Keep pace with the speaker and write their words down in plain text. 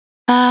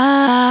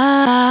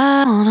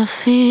Wanna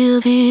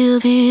feel, feel,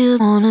 feel.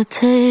 Wanna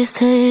taste,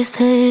 taste,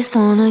 taste.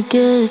 Wanna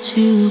get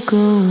you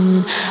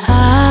going.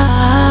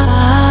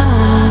 I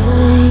wanna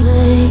wait,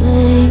 wait,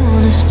 wait.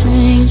 Wanna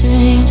string,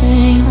 string,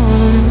 string.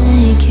 Wanna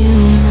make you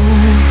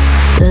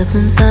mine. Step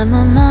inside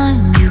my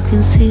mind, you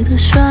can see the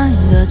shrine.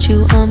 Got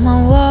you on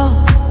my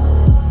wall.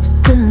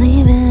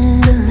 Believe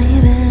it,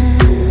 believe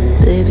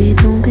it. Baby,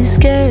 don't be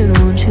scared.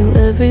 Want you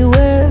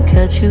everywhere.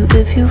 Catch you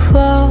if you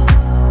fall.